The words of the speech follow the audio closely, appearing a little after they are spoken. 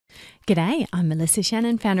G'day, I'm Melissa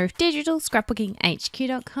Shannon, founder of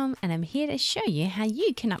digitalscrapbookinghq.com, and I'm here to show you how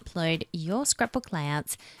you can upload your scrapbook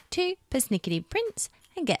layouts to Persnickety Prints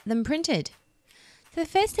and get them printed. So the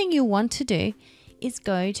first thing you'll want to do is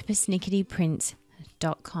go to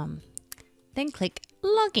persnicketyprints.com. Then click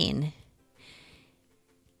Login.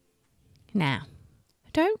 Now,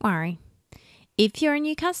 don't worry. If you're a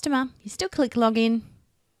new customer, you still click Login.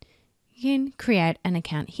 You can create an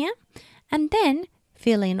account here and then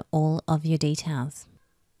fill in all of your details.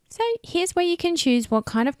 So here's where you can choose what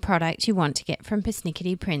kind of product you want to get from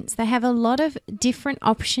Persnickety Prints. They have a lot of different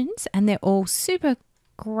options and they're all super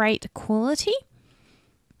great quality.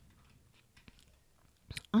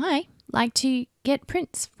 I like to get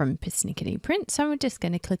prints from Persnickety Prints, so we're just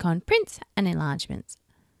going to click on Prints and Enlargements.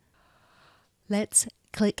 Let's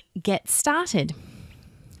click Get Started.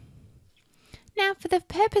 Now, for the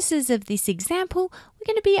purposes of this example, we're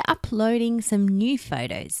going to be uploading some new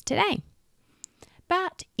photos today.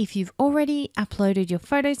 But if you've already uploaded your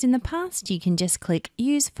photos in the past, you can just click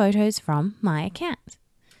Use Photos from My Account.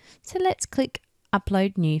 So let's click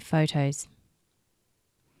Upload New Photos.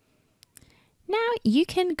 Now you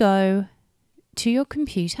can go to your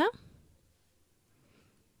computer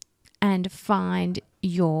and find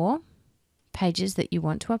your pages that you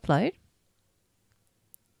want to upload.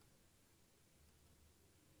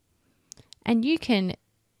 And you can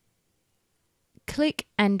click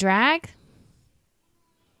and drag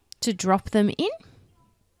to drop them in,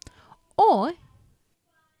 or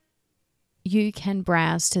you can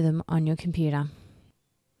browse to them on your computer.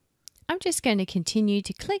 I'm just going to continue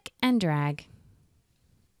to click and drag.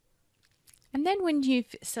 And then when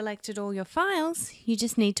you've selected all your files, you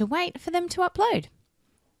just need to wait for them to upload.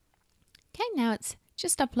 Okay, now it's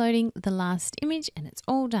just uploading the last image and it's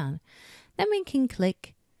all done. Then we can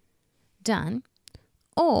click Done,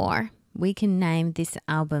 or we can name this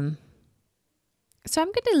album. So I'm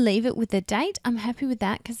going to leave it with the date. I'm happy with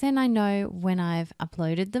that because then I know when I've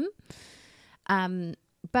uploaded them.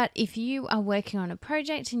 But if you are working on a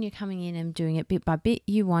project and you're coming in and doing it bit by bit,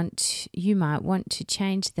 you might want to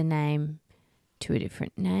change the name to a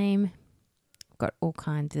different name. I've got all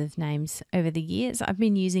kinds of names over the years. I've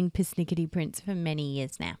been using Persnickety Prints for many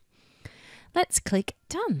years now. Let's click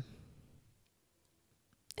Done.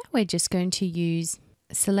 Now we're just going to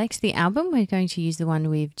select the album. We're going to use the one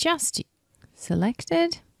we've just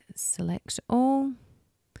selected. Select all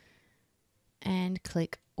and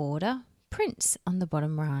click Order Prints on the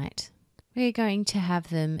bottom right. We're going to have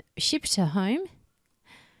them shipped to home.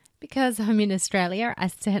 Because I'm in Australia, I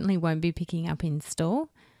certainly won't be picking up in store.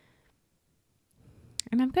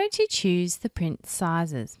 And I'm going to choose the print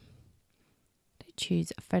sizes.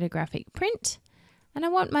 Choose a photographic print. And I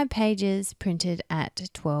want my pages printed at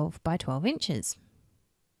 12 by 12 inches.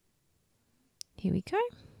 Here we go.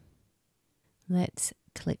 Let's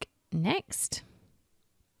click Next.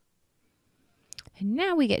 And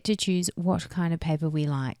now we get to choose what kind of paper we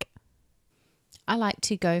like. I like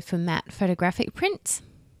to go for matte photographic prints.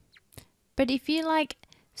 But if you like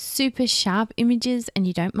super sharp images and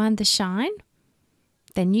you don't mind the shine,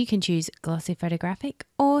 then you can choose glossy photographic,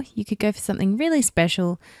 or you could go for something really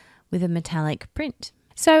special with a metallic print.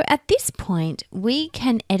 So at this point, we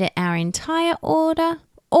can edit our entire order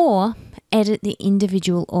or edit the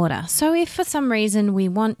individual order. So if for some reason we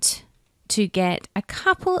want to get a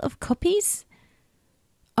couple of copies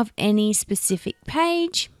of any specific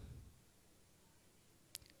page,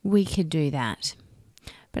 we could do that.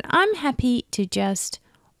 But I'm happy to just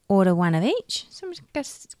order one of each. So I'm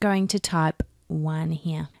just going to type 1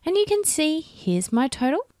 here. And you can see here's my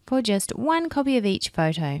total for just one copy of each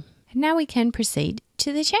photo. Now we can proceed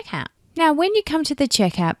to the checkout. Now, when you come to the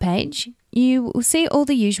checkout page, you will see all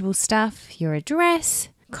the usual stuff, your address,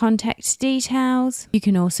 contact details. You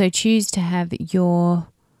can also choose to have your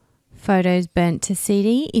photos burnt to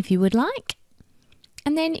CD if you would like.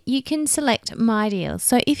 And then you can select My Deals.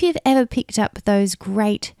 So if you've ever picked up those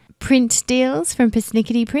great print deals from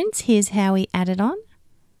Persnickety Prints, here's how we add it on.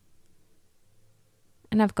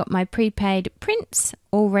 And I've got my prepaid prints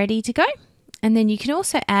all ready to go. And then you can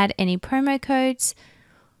also add any promo codes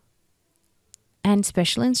and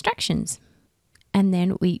special instructions. And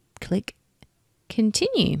then we click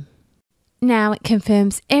Continue. Now it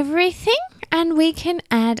confirms everything and we can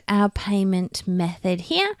add our payment method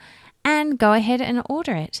here and go ahead and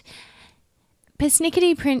order it.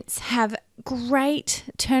 Persnickety Prints have great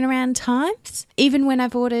turnaround times. Even when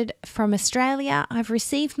I've ordered from Australia, I've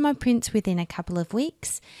received my prints within a couple of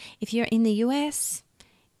weeks. If you're in the US,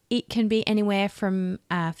 it can be anywhere from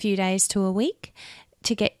a few days to a week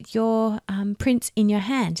to get your prints in your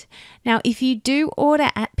hand. Now, if you do order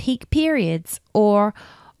at peak periods or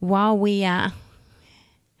while we are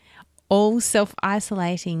all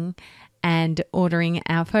self-isolating and ordering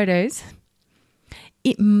our photos,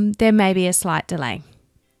 there may be a slight delay,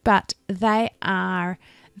 but they are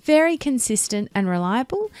very consistent and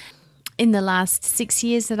reliable. In the last 6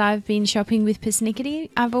 years that I've been shopping with Persnickety,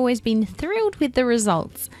 I've always been thrilled with the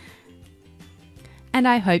results. And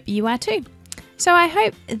I hope you are too. So I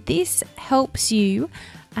hope this helps you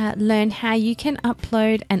learn how you can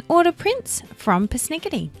upload and order prints from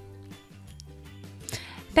Persnickety.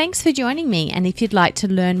 Thanks for joining me, and if you'd like to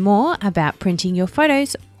learn more about printing your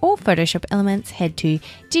photos or Photoshop elements, head to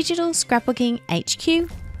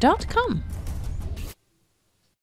digitalscrapbookinghq.com.